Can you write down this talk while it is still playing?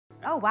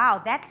Oh,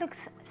 wow, that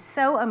looks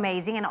so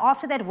amazing. And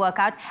after that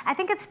workout, I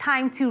think it's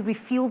time to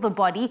refuel the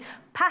body.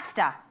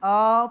 Pasta.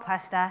 Oh,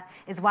 pasta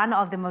is one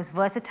of the most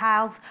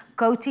versatile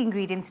go-to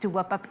ingredients to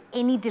whip up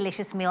any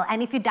delicious meal.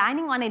 And if you're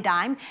dining on a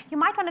dime, you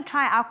might want to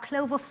try our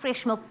Clover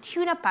Fresh milk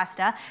tuna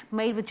pasta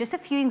made with just a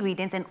few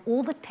ingredients and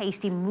all the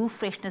tasty move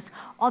freshness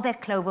of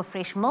that Clover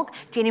Fresh milk.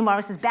 Jenny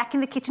Morris is back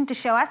in the kitchen to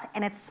show us,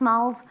 and it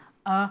smells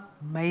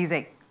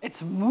amazing.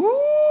 It's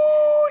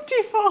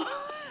beautiful.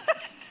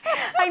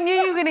 I knew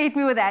you were going to hit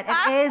me with that.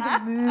 It is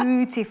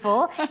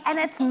beautiful. And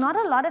it's not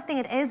a lot of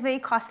things. It is very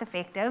cost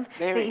effective.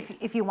 Very. So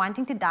if you're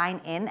wanting to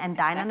dine in and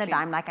dine on a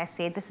dime, like I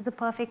said, this is a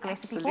perfect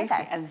recipe for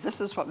that. And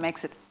this is what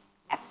makes it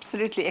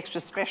absolutely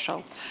extra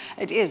special.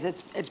 It is.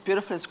 It's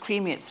beautiful. It's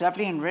creamy. It's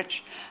lovely and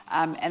rich.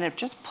 And it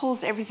just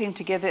pulls everything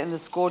together in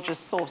this gorgeous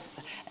sauce.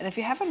 And if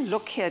you have a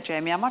look here,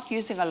 Jamie, I'm not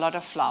using a lot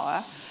of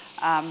flour.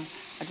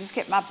 I just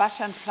get my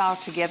butter and flour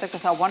together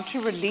because I want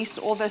to release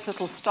all those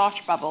little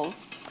starch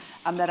bubbles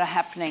that are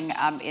happening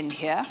in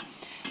here.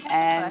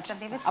 And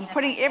I'm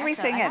putting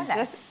everything in.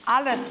 Just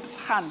alles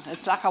gaan.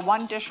 It's like a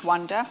one-dish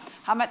wonder.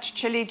 How much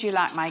chili do you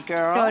like, my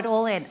girl? Throw it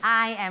all in.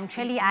 I am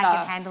chili. I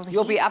can handle the heat.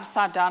 You'll be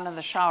upside down in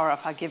the shower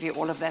if I give you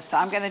all of that. So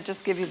I'm going to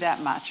just give you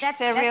that much.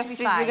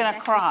 Seriously, you're going to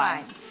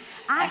cry.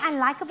 I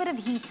like a bit of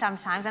heat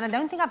sometimes, and I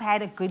don't think I've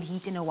had a good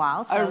heat in a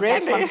while. So oh,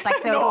 really? That's why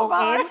like throw it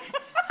all in.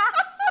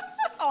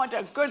 I want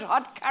a good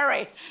hot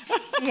curry.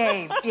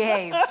 Yes.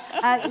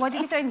 What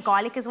did you throw in?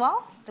 Garlic as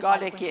well? The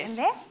garlic, yes. In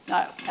there?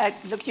 No,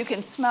 look, you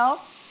can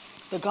smell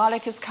the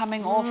garlic is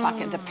coming off,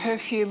 like the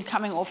perfume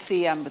coming off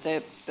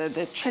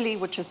the chili,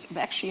 which is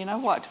actually, you know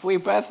what? We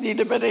both need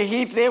a bit of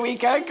heat. There we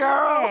go,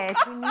 girl. Yes,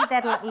 we need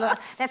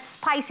that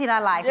spice in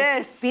our life.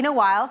 Yes. It's been a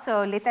while,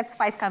 so let that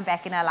spice come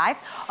back in our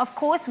life. Of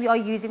course, we are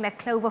using that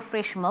Clover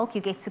Fresh milk.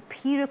 You get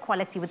superior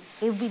quality with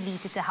every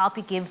litre to help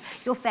you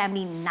give your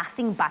family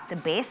nothing but the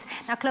best.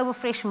 Now, Clover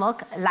Fresh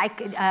milk, like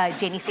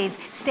Jenny says,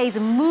 stays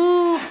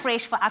move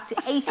fresh for up to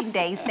 18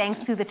 days thanks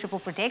to the Triple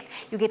Protect.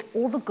 You get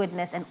all the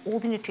goodness and all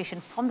the nutrition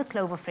from the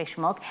Clover Fresh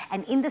milk.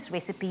 And in this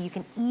recipe, you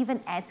can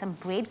even add some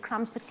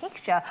breadcrumbs for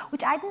texture,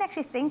 which I didn't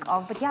actually think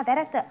of, but yeah, that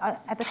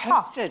at the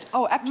top. Toasted.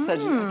 Oh,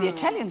 absolutely. The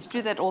Italians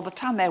do that all the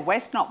time. They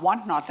waste not,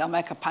 want not. They'll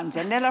make a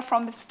panzanella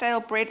from the stale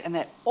bread, and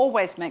they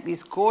always make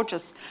these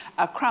gorgeous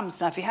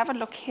crumbs. Now, if you have a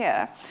look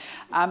here,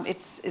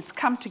 it's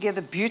come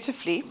together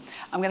beautifully.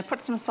 I'm going to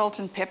put some salt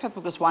and pepper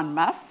because one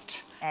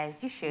must.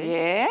 As you should.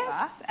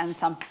 Yes, and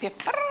some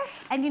pepper.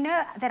 And you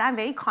know that I'm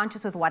very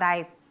conscious with what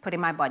I put in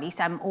my body,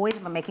 so I'm always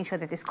making sure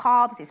that there's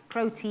carbs, there's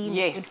protein,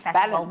 there's good fat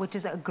as well, which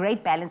is a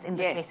great balance in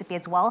this recipe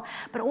as well.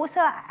 But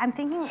also, I'm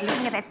thinking,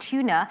 looking at that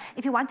tuna,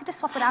 if you wanted to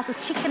swap it out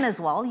with chicken as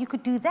well, you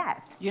could do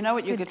that. You know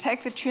what? You could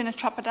take the tuna,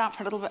 chop it out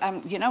for a little bit.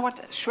 You know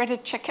what?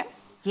 Shredded chicken.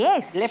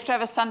 Yes.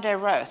 Leftover Sunday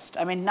roast.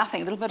 I mean,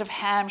 nothing. A little bit of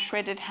ham,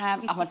 shredded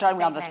ham. I'm not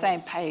on the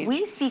same page.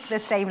 We speak the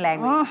same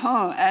language.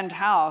 And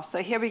how? So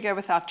here we go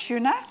with our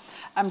tuna.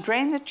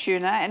 Drain the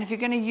tuna, and if you're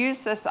going to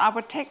use this, I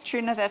would take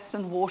tuna that's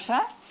in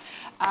water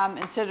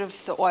instead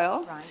of the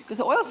oil. Because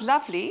the oil's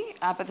lovely,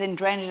 but then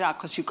drain it out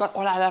because you've got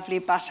all our lovely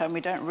butter, and we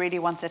don't really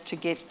want that to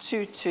get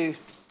too...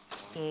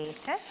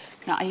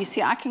 Now, you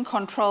see, I can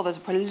control this.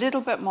 Put a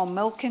little bit more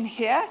milk in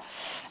here,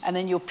 and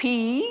then your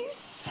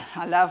peas.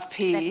 I love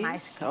peas.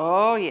 Nice.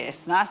 Oh,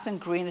 yes, nice and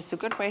green. It's a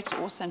good way to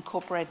also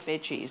incorporate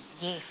veggies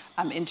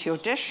into your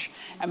dish.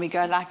 And we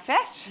go like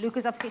that. Luke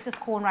is obsessed with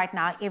corn right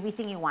now.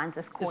 Everything he wants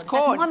is corn. It's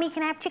corn. Like, Mommy,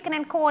 can I have chicken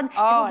and corn?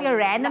 It'll be a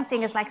random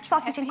thing. It's like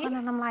sausage and corn.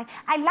 And I'm like,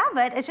 I love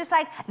it. It's just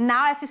like,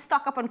 now I have to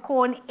stock up on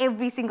corn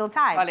every single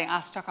time. Darling,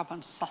 I stock up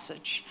on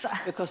sausage.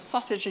 Because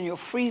sausage in your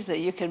freezer,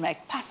 you can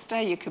make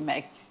pasta, you can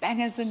make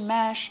bangers and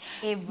mash.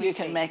 Everything. You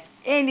can make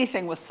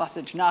anything with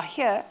sausage. Now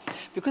here,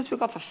 because we've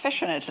got the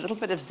fish in it, a little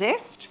bit of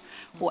zest,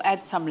 we'll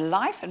add some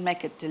life and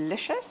make it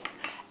delicious,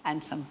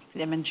 and some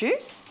lemon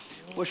juice,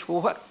 which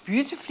will work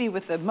beautifully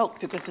with the milk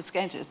because it's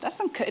going to,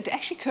 it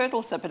actually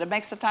curdles it, but it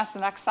makes it nice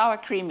and like sour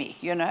creamy,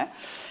 you know.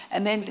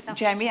 And then,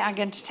 Jamie, I'm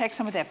going to take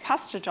some of that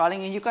pasta,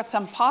 darling, and you've got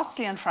some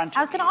parsley in front of you.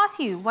 I was going to ask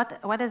you,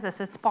 what is this?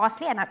 It's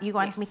parsley, and you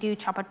want me to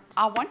chop it?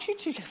 I want you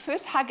to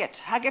first hug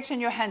it in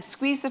your hand,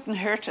 squeeze it and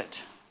hurt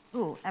it.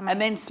 Ooh, and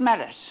then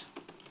smell it.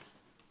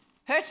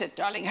 Hurt it,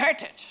 darling,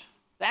 hurt it.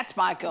 That's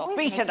my girl.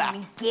 Beat it up.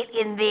 Get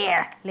in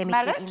there. Let me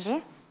get in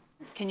there.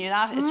 Can you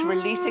now? It's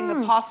releasing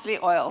the parsley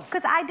oils.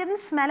 Because I didn't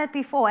smell it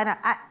before, and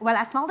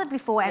I smelled it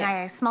before, and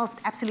I smelled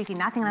absolutely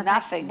nothing. And I was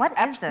nothing. Like,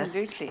 what is this?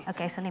 Absolutely.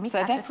 Okay, so let me.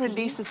 So that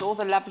releases all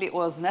the lovely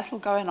oils, and that'll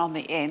go in on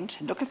the end.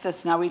 Look at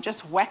this. Now we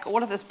just whack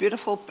all of this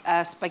beautiful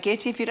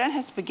spaghetti. If you don't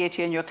have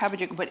spaghetti in your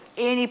cupboard, you can put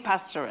any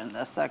pasta in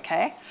this.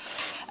 Okay,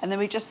 and then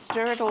we just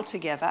stir it all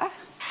together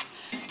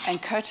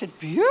and coat it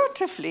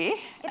beautifully.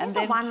 It's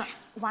a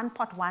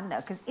one-pot wonder,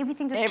 because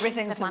everything's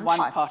in one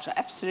pot. I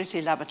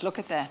absolutely love it. Look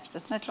at that.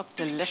 Doesn't that look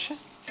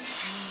delicious?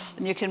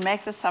 And you can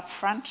make this up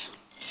front.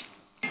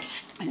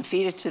 and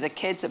feed it to the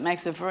kids. It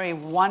makes a very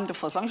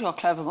wonderful, as long as you've got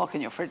clover milk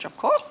in your fridge, of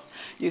course,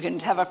 you can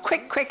have a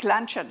quick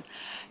luncheon.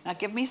 Now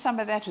give me some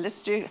of that.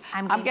 Let's do,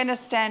 I'm going to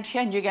stand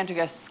here and you're going to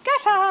go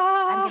scatter.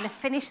 I'm going to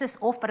finish this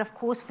off, but of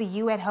course for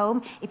you at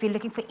home, if you're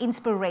looking for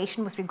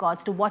inspiration with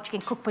regards to what you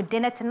can cook for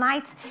dinner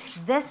tonight,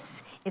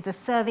 this is a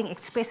serving.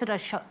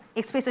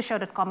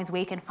 ExpressoShow.com is where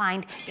you can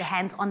find your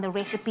hands on the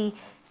recipe.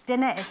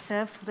 Dinner is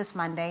served for this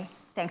Monday.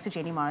 Thanks to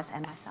Jenny Morris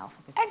and myself.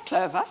 And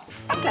Clover.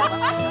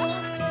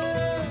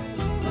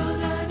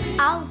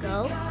 I'll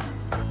go.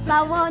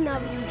 But one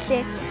of you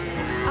said,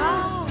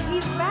 Oh,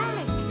 he's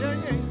back.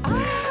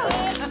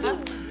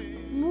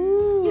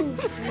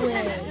 move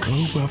way.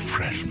 Clover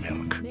Fresh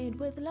Milk. Made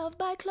with love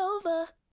by Clover.